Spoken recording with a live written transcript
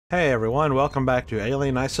Hey everyone, welcome back to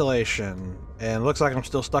Alien Isolation. And looks like I'm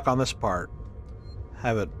still stuck on this part.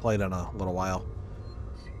 Haven't played in a little while.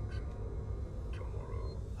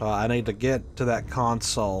 I need to get to that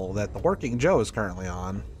console that the Working Joe is currently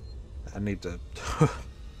on. I need to let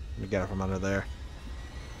me get it from under there.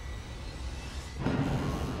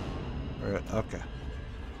 Okay.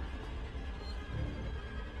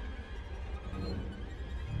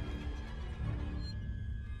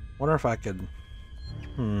 Wonder if I could...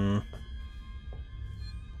 Why not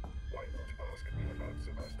ask me about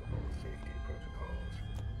Sevastopol's safety protocols?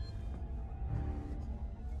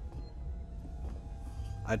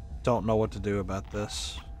 I don't know what to do about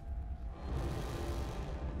this.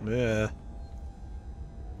 Yeah.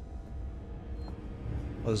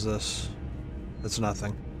 What is this? It's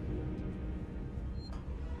nothing.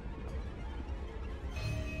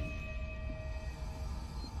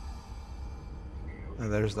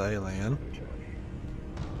 And there's the alien.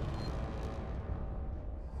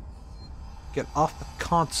 Get off the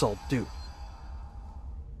console, dude.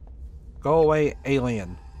 Go away,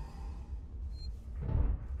 alien.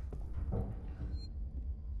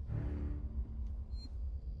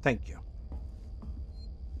 Thank you.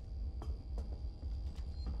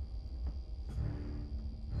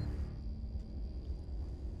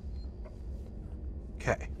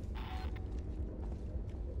 Okay.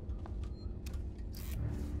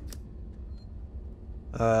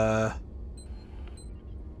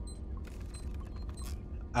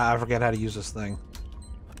 I forget how to use this thing.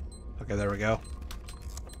 Okay, there we go.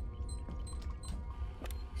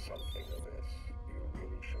 Something of this. You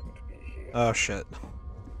really shouldn't be here. Oh shit.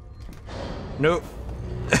 Nope.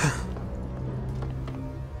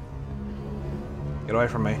 Get away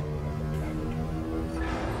from me.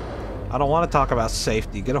 I don't want to talk about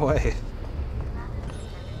safety. Get away.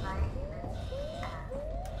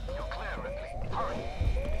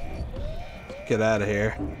 Get out of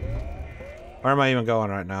here. Where am I even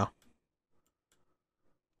going right now?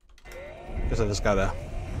 Guess I just gotta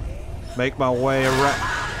make my way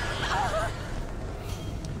around.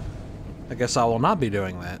 I guess I will not be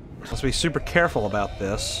doing that. Let's be super careful about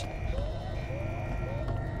this.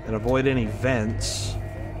 And avoid any vents.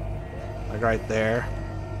 Like right there.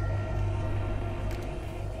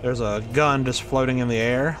 There's a gun just floating in the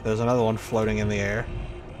air. There's another one floating in the air.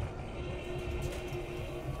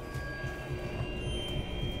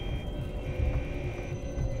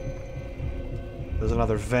 There's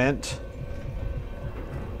another vent.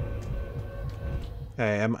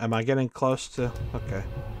 Okay, am I getting close to... Okay.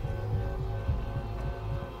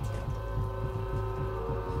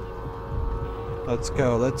 Let's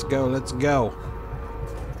go, let's go, let's go.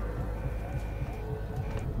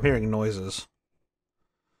 I'm hearing noises.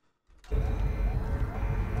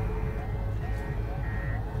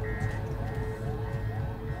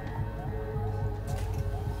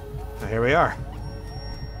 Now, here we are.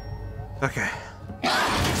 Okay.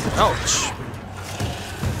 Ouch!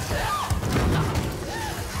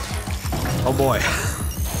 Oh boy.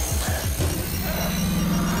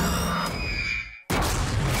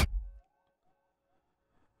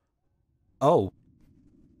 Oh.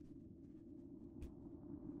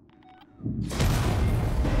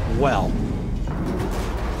 Well.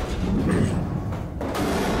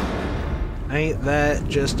 Ain't that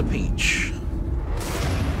just a peach?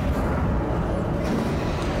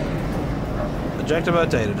 Objective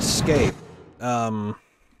updated. Escape.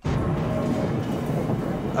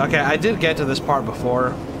 Okay, I did get to this part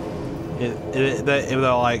before. Even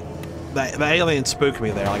though, like, the alien spooked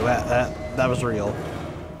me there. Like, that was real.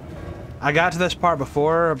 I got to this part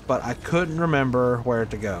before, but I couldn't remember where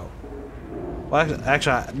to go. Well,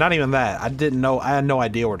 actually, not even that. I didn't know. I had no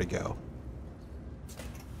idea where to go.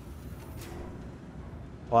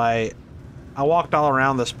 Like, I walked all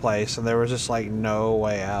around this place, and there was just, like, no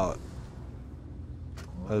way out.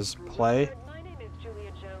 Let's play. My name is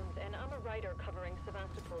Julia Jones, and I'm a writer covering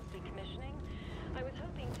Sevastopol's decommissioning. I was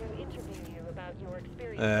hoping to interview you about your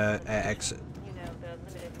experience. Exit. You know, the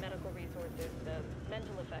limited medical resources, the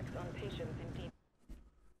mental effects on patients in deep.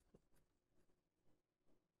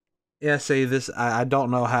 Yeah, see, this I don't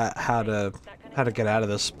know how to get out of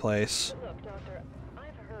this place. Look, Doctor,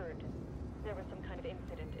 I've heard there was some kind of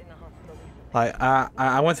incident in the hospital recently. Like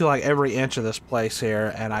I went through like every inch of this place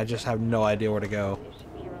here, and I just have no idea where to go.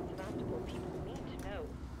 Here on Sevastopol, people need to know.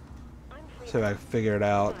 I'm free. See if I can figure it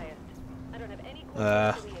out. I don't have any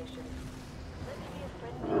affiliation. Let me be a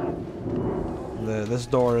friend to you. This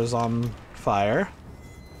door is on fire.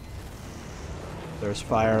 There's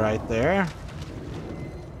fire right there.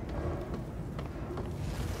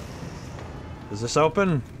 Is this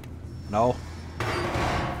open? No.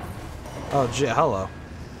 Oh, gee, hello.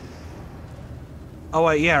 Oh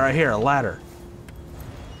wait, yeah, right here, a ladder.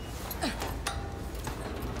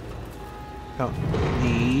 Oh,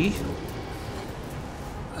 E.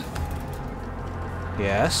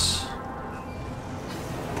 Yes.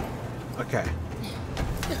 Okay.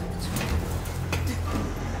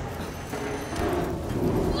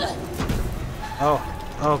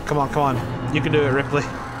 Oh, come on, come on. You can do it, Ripley.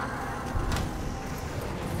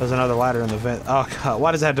 There's another ladder in the vent. Oh god,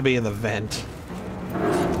 why does it have to be in the vent?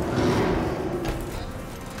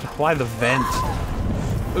 Why the vent?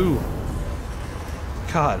 Ooh.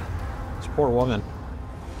 God. This poor woman.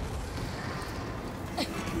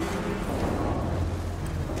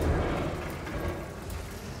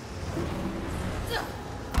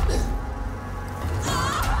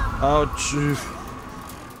 Oh, jeez.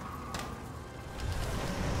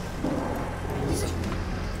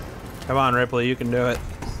 Come on, Ripley, you can do it.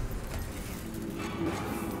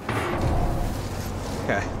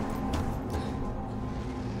 Okay.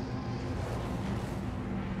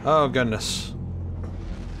 Oh, goodness.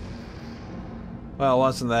 Well,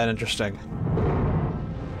 wasn't that interesting?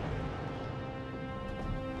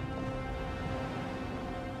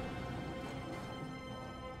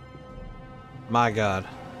 My God.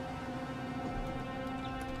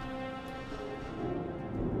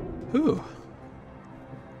 Whew.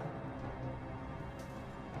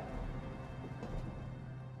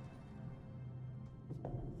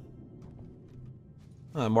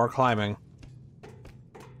 More climbing.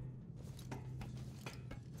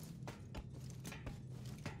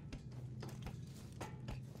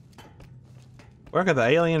 Where could the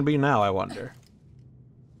alien be now, I wonder?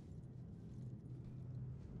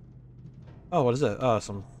 Oh, what is it? Oh,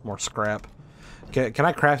 some more scrap. Can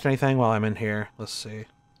I craft anything while I'm in here? Let's see.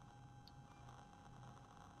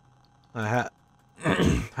 How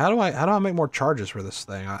do I make more charges for this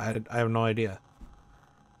thing? I have no idea.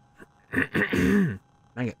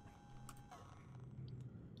 Dang it.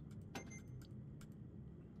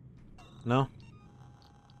 No?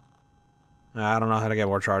 I don't know how to get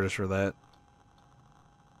more charges for that.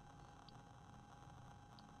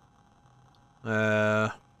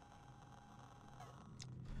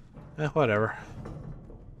 Whatever.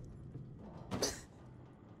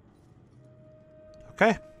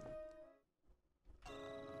 Okay.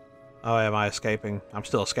 Oh, am I escaping? I'm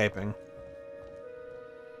still escaping.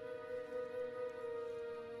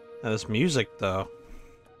 Now, this music, though.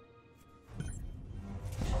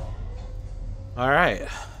 Alright.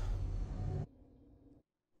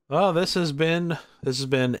 Well, this has been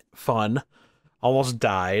fun. Almost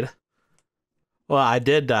died. Well, I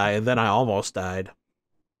did die, and then I almost died.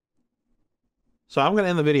 So I'm going to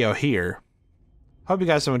end the video here. Hope you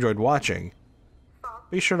guys have enjoyed watching.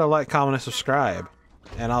 Be sure to like, comment, and subscribe.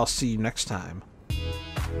 And I'll see you next time.